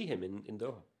see him in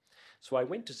Doha? So I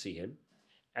went to see him,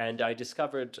 and I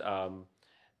discovered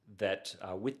that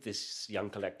with this young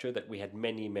collector that we had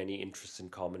many, many interests in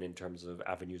common in terms of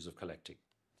avenues of collecting.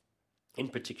 In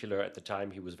particular, at the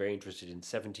time, he was very interested in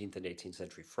 17th and 18th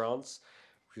century France,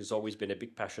 which has always been a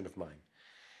big passion of mine.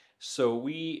 So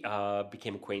we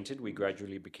became acquainted. We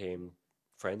gradually became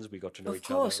friends. We got to know each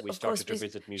other. We started to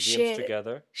visit museums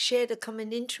together. Shared a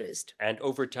common interest. And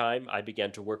over time, I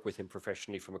began to work with him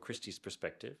professionally from a Christie's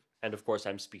perspective. And of course,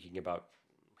 I'm speaking about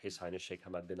His Highness Sheikh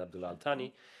Hamad bin Abdullah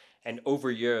Al-Thani. And over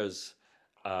years,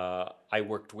 I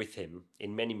worked with him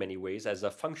in many, many ways as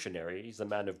a functionary. He's a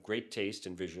man of great taste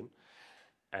and vision.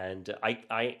 And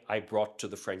I brought to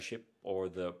the friendship or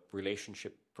the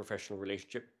relationship, professional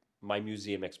relationship, my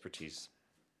museum expertise.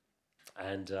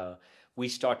 And we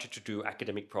started to do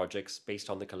academic projects based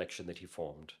on the collection that he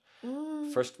formed.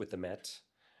 First with the Met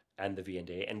and the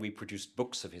V&A, and we produced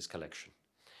books of his collection.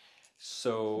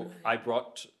 So I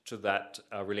brought to that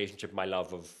relationship my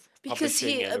love of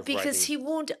publishing and of because writing. he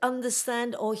won't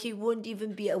understand or he won't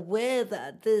even be aware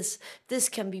that this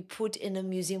can be put in a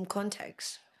museum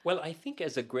context. Well, I think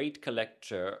as a great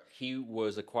collector, he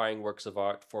was acquiring works of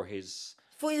art for his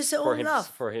love,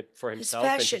 for himself,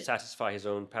 and to satisfy his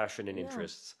own passion and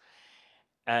interests.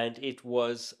 And it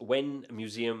was when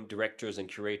museum directors and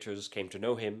curators came to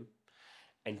know him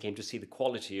and came to see the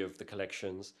quality of the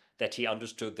collections that he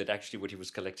understood that actually what he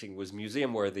was collecting was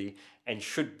museum worthy and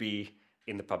should be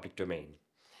in the public domain.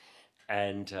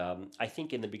 And I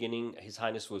think in the beginning, His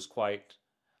Highness was quite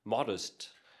modest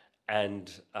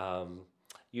and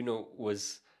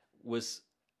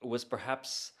was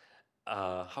perhaps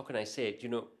how can I say it?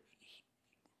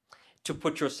 To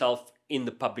put yourself in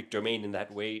the public domain in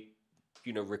that way,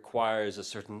 requires a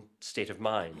certain state of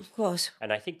mind. Of course.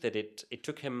 And I think that it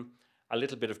took him a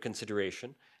little bit of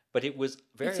consideration, but it was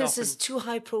very because often... it's too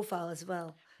high profile as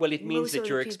well. Well, it means that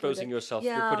you're exposing yourself,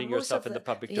 you're putting yourself in the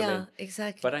public domain. Yeah,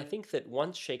 exactly. But I think that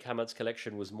once Sheikh Hamad's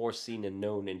collection was more seen and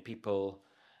known and people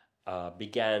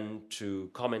began to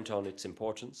comment on its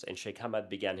importance, and Sheikh Hamad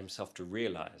began himself to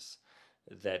realize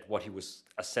that what he was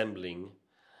assembling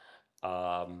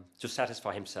to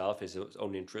satisfy himself, his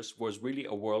own interests, was really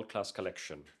a world-class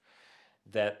collection,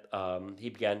 that he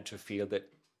began to feel that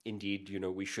indeed,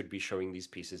 we should be showing these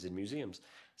pieces in museums.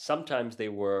 Sometimes they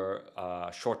were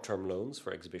short-term loans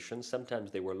for exhibitions,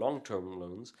 sometimes they were long-term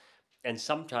loans, And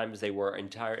sometimes they were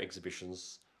entire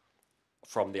exhibitions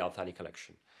from the Al-Thani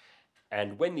Collection.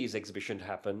 And when these exhibitions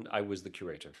happened, I was the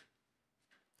curator.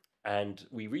 And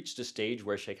we reached a stage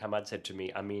where Sheikh Hamad said to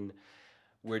me, I mean,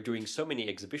 we're doing so many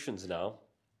exhibitions now,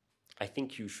 I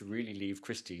think you should really leave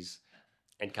Christie's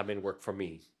and come and work for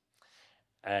me.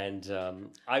 And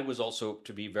I was also,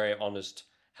 to be very honest,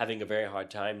 having a very hard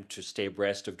time to stay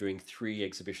abreast of doing 3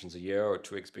 exhibitions a year or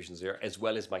 2 exhibitions a year, as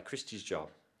well as my Christie's job.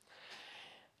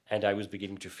 And I was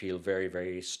beginning to feel very,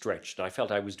 very stretched. And I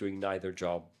felt I was doing neither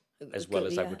job as well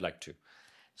as I would like to.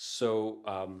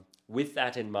 So with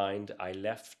that in mind, I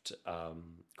left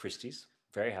Christie's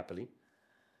very happily.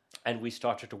 And we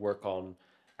started to work on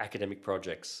academic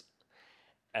projects.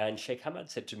 And Sheikh Hamad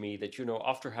said to me that, you know,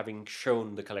 after having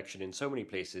shown the collection in so many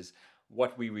places,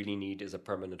 what we really need is a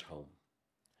permanent home.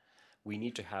 We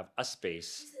need to have a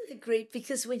space. Isn't it great?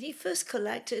 Because when he first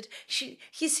collected, he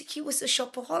was a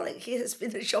shopaholic. He has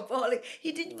been a shopaholic.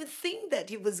 He didn't even think that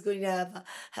he was going to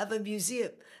have a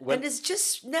museum. Well, and it's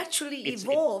just naturally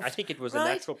evolved. I think it was a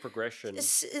natural progression.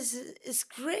 It's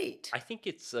great. I think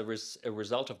it's a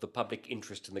result of the public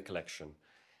interest in the collection,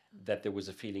 that there was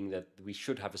a feeling that we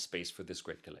should have a space for this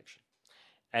great collection.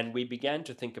 And we began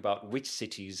to think about which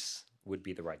cities would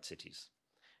be the right cities.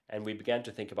 And we began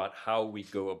to think about how we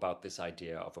go about this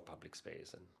idea of a public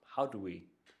space and how do we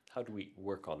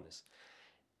work on this.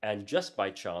 And just by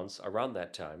chance, around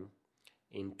that time,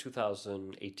 in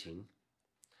 2018,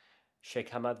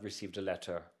 Sheikh Hamad received a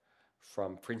letter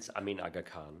from Prince Amin Aga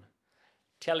Khan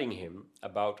telling him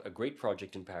about a great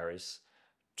project in Paris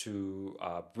to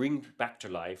bring back to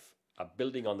life a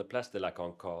building on the Place de la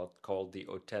Concorde called the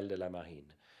Hôtel de la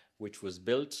Marine, which was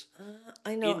built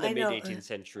in the mid-18th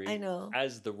century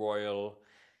as the royal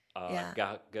the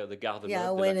Gare de la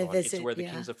Couronne. It's where the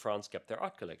kings of France kept their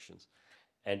art collections.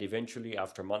 And eventually,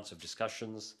 after months of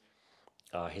discussions,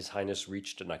 His Highness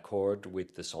reached an accord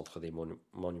with the Centre des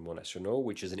Monuments Nationaux,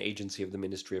 which is an agency of the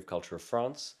Ministry of Culture of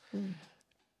France,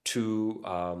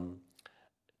 to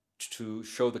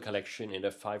show the collection in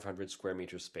a 500 square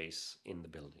meter space in the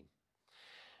building.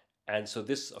 And so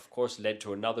this, of course, led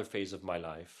to another phase of my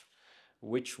life,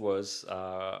 which was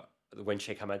when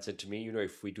Sheikh Hamad said to me, you know,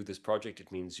 if we do this project,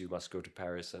 it means you must go to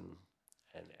Paris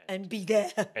and be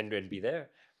there. and be there.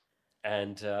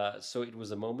 And so it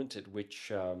was a moment at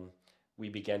which we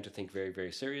began to think very,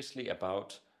 very seriously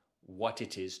about what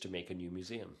it is to make a new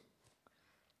museum.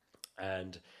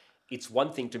 And it's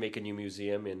one thing to make a new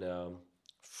museum in a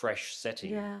fresh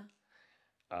setting,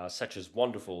 such as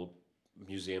wonderful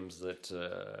museums that,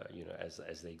 you know,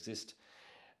 as they exist.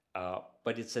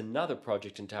 But it's another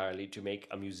project entirely to make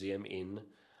a museum in,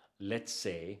 let's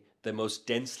say, the most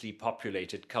densely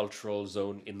populated cultural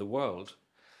zone in the world,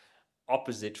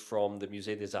 opposite from the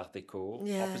Musée des Arts Déco,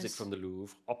 opposite from the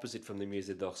Louvre, opposite from the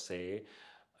Musée d'Orsay,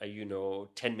 you know,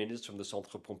 10 minutes from the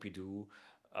Centre Pompidou,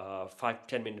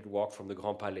 5-10 minute walk from the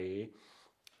Grand Palais,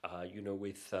 you know,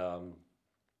 with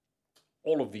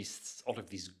all of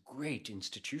these great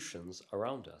institutions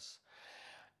around us,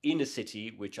 in a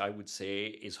city which I would say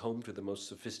is home to the most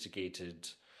sophisticated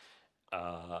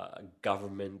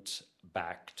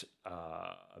government-backed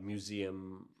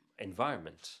museum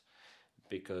environment.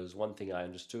 Because one thing I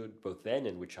understood both then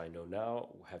and which I know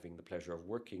now, having the pleasure of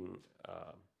working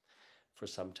for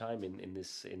some time in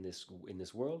this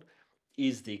world,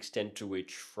 is the extent to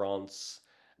which France,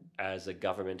 as a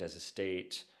government, as a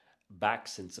state,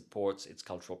 backs and supports its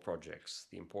cultural projects.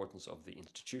 The importance of the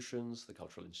institutions, the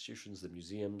cultural institutions, the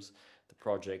museums, the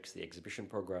projects, the exhibition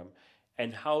program,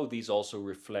 and how these also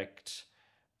reflect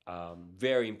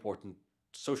very important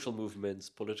social movements,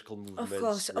 political movements.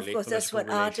 Of course, that's what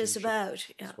art is about.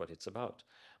 That's what it's about.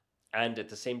 And at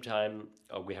the same time,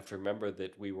 we have to remember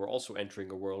that we were also entering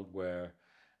a world where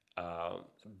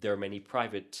there are many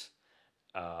private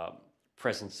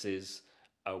presences,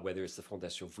 whether it's the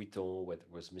Fondation Vuitton, whether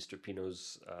it was Mr.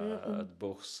 Pinault's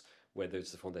Bourse, whether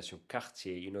it's the Fondation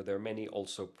Cartier. You know, there are many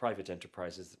also private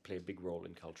enterprises that play a big role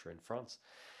in culture in France.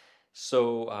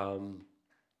 So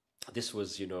this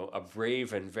was, you know, a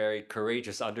brave and very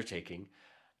courageous undertaking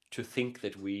to think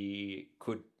that we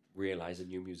could realize a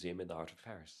new museum in the heart of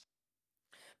Paris.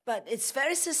 But it's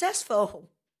very successful.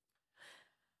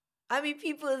 I mean,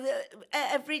 people,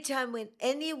 every time when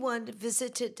anyone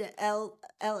visited the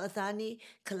Al-Thani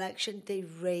Collection, they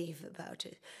rave about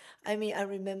it. I mean, I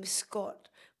remember Scott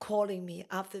calling me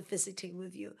after visiting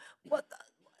with you.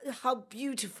 How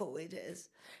beautiful it is.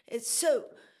 It's so...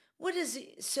 What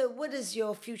is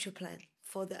your future plan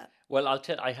for that? Well,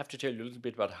 I have to tell you a little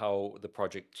bit about how the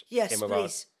project came about.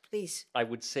 Yes, please. I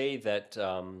would say that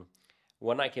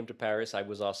when I came to Paris, I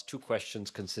was asked 2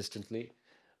 questions consistently.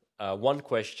 One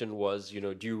question was,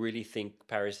 do you really think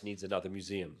Paris needs another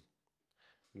museum?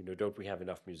 Don't we have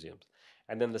enough museums?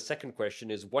 And then the second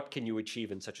question is, what can you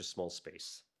achieve in such a small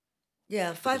space?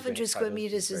 Yeah, Because 500 square 500 is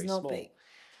meters is very not small. big.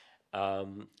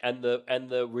 And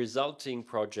the resulting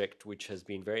project, which has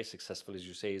been very successful, as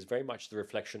you say, is very much the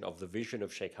reflection of the vision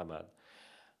of Sheikh Hamad,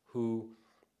 who,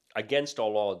 against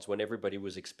all odds, when everybody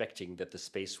was expecting that the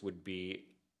space would be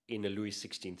in a Louis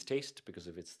XVI taste, because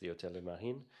of it's the Hotel de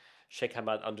Marine, Sheikh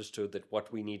Hamad understood that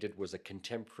what we needed was a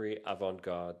contemporary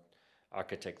avant-garde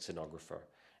architect scenographer.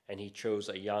 And he chose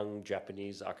a young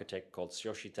Japanese architect called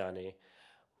Tane,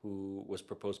 who was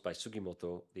proposed by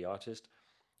Sugimoto, the artist,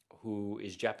 who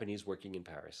is Japanese working in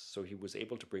Paris. So he was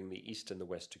able to bring the East and the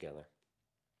West together.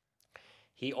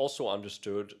 He also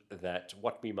understood that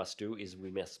what we must do is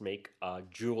we must make a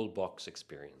jewel box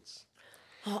experience.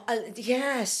 Oh,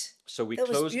 yes. So we That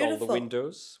was closed all the beautiful.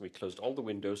 windows. We closed all the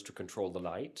windows to control the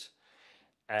light.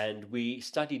 And we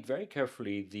studied very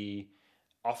carefully the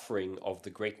offering of the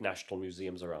great national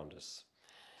museums around us.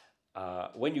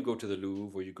 When you go to the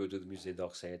Louvre or you go to the Musée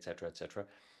d'Orsay, etc.,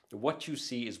 what you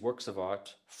see is works of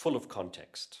art full of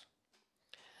context.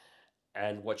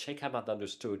 And what Sheikh Hamad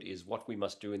understood is what we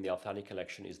must do in the Al-Thani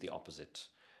Collection is the opposite,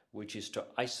 which is to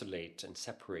isolate and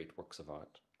separate works of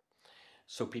art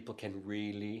so people can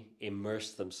really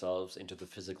immerse themselves into the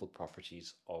physical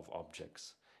properties of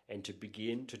objects and to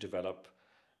begin to develop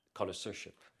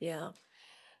connoisseurship. Yeah.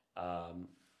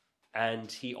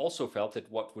 And he also felt that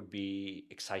what would be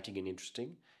exciting and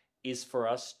interesting is for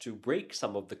us to break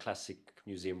some of the classic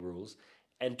museum rules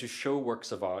and to show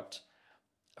works of art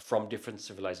from different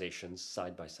civilizations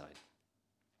side by side.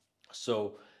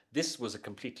 So this was a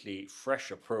completely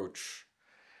fresh approach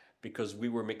because we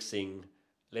were mixing,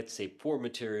 let's say, poor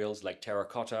materials like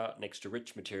terracotta next to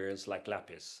rich materials like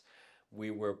lapis.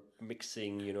 We were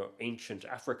mixing, ancient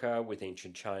Africa with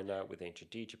ancient China, with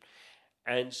ancient Egypt.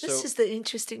 And so This is the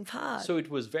interesting part. so it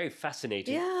was very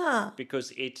fascinating. Yeah.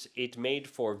 Because it made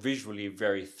for a visually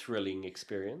very thrilling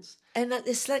experience. And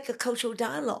it's like a cultural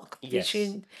dialogue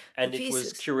between and the it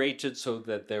was pieces. curated so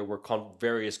that there were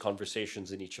various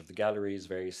conversations in each of the galleries,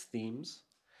 various themes.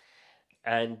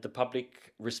 And the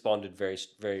public responded very,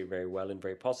 very, very well and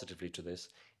very positively to this.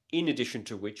 In addition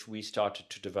to which, we started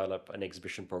to develop an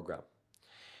exhibition program.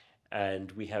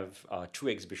 And we have 2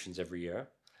 exhibitions every year.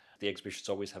 The exhibitions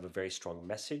always have a very strong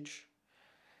message.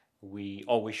 We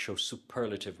always show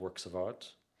superlative works of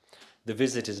art. The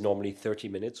visit is normally 30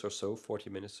 minutes or so, 40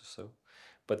 minutes or so.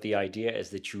 But the idea is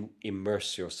that you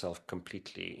immerse yourself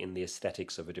completely in the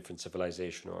aesthetics of a different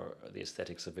civilization or the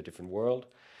aesthetics of a different world.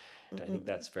 And I think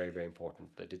that's very, very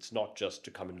important, that it's not just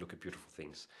to come and look at beautiful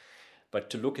things,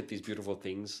 but to look at these beautiful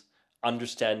things,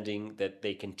 understanding that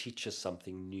they can teach us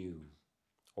something new,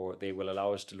 or they will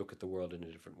allow us to look at the world in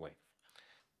a different way.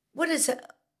 What is it?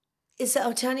 Is the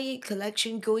Al-Thani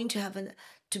Collection going to have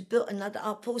to build another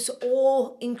outpost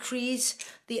or increase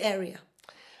the area?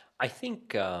 I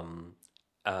think at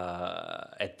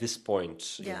this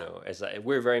point, Yeah.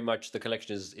 we're very much, the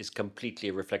collection is completely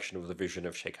a reflection of the vision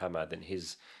of Sheikh Hamad and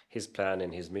his plan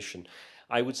and his mission.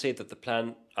 I would say that the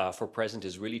plan for present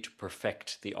is really to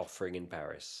perfect the offering in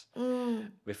Paris.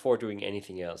 Before doing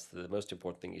anything else, the most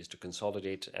important thing is to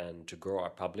consolidate and to grow our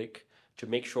public, to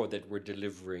make sure that we're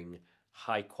delivering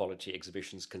high quality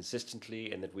exhibitions consistently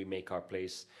and that we make our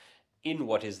place in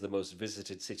what is the most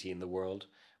visited city in the world,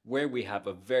 where we have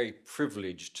a very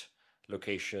privileged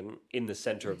location in the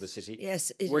center of the city,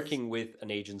 Yes, it working with an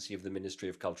agency of the Ministry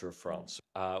of Culture of France.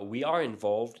 We are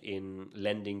involved in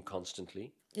lending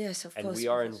constantly. Yes, of And course. we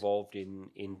are involved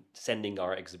in sending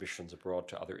our exhibitions abroad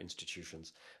to other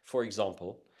institutions. For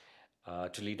example,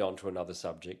 to lead on to another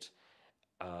subject,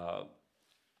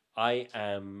 I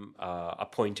am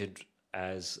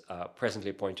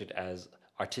presently appointed as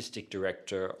artistic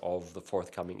director of the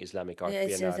forthcoming Islamic Art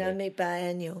Yes, Biennale Islamic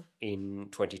biennial. in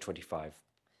 2025.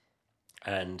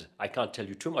 And I can't tell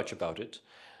you too much about it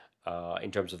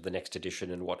in terms of the next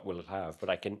edition and what we'll have, but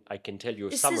I can tell you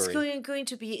a Is summary. this going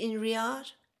to be in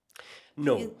Riyadh?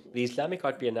 No, the Islamic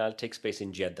Art Biennale takes place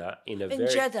in Jeddah in a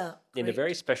Jeddah, in a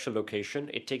very special location.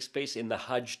 It takes place in the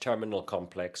Hajj Terminal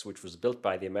Complex, which was built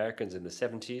by the Americans in the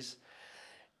 70s.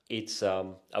 It's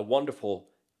a wonderful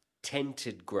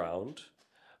tented ground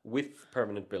with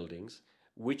permanent buildings,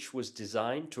 which was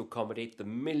designed to accommodate the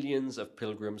millions of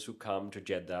pilgrims who come to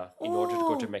Jeddah in order to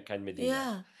go to Mecca and Medina.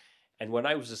 Yeah. And when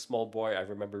I was a small boy, I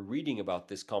remember reading about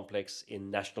this complex in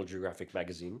National Geographic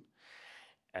magazine.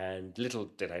 And little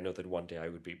did I know that one day I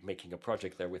would be making a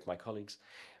project there with my colleagues.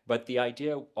 But the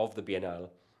idea of the Biennale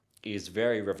is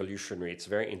very revolutionary. It's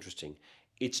very interesting.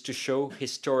 It's to show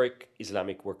historic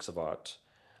Islamic works of art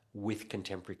with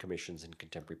contemporary commissions and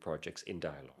contemporary projects in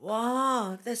dialogue.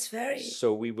 Wow, that's very...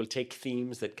 So we will take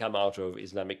themes that come out of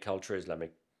Islamic culture,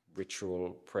 Islamic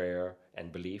ritual, prayer,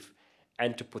 and belief,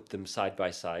 and to put them side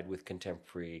by side with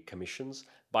contemporary commissions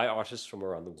by artists from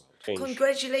around the world.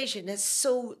 Congratulations, that's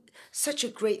such a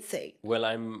great thing. Well,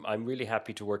 I'm really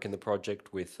happy to work in the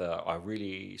project with a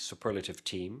really superlative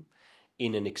team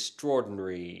in an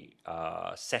extraordinary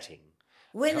setting.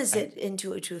 When is it in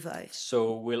 2025?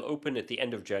 So we'll open at the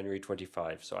end of January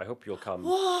 25. So I hope you'll come.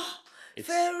 Wow,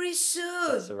 very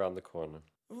soon. It's around the corner.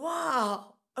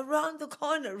 Wow, around the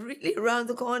corner, really around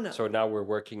the corner. So now we're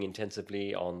working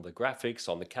intensively on the graphics,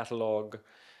 on the catalog,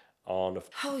 on...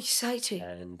 How exciting.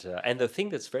 And the thing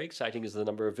that's very exciting is the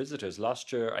number of visitors.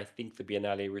 Last year, I think the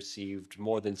Biennale received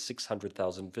more than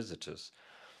 600,000 visitors.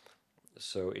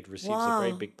 So it receives a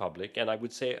very big public. And I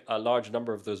would say a large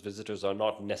number of those visitors are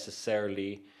not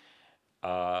necessarily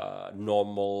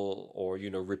normal or,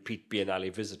 repeat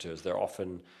Biennale visitors. They're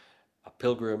often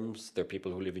pilgrims. They're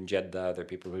people who live in Jeddah. They're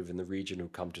people who live in the region who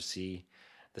come to see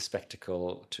the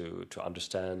spectacle, to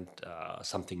understand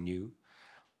something new.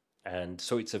 And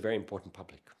so it's a very important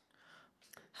public.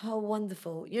 How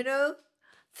wonderful.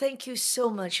 Thank you so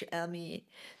much, Amin.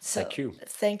 Thank you.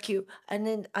 Thank you. And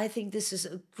then I think this is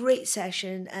a great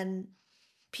session, and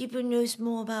people knows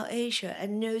more about Asia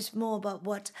and knows more about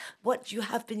what you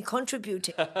have been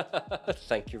contributing.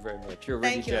 Thank you very much. You're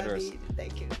really generous.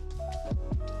 Thank you, Amin. Thank you.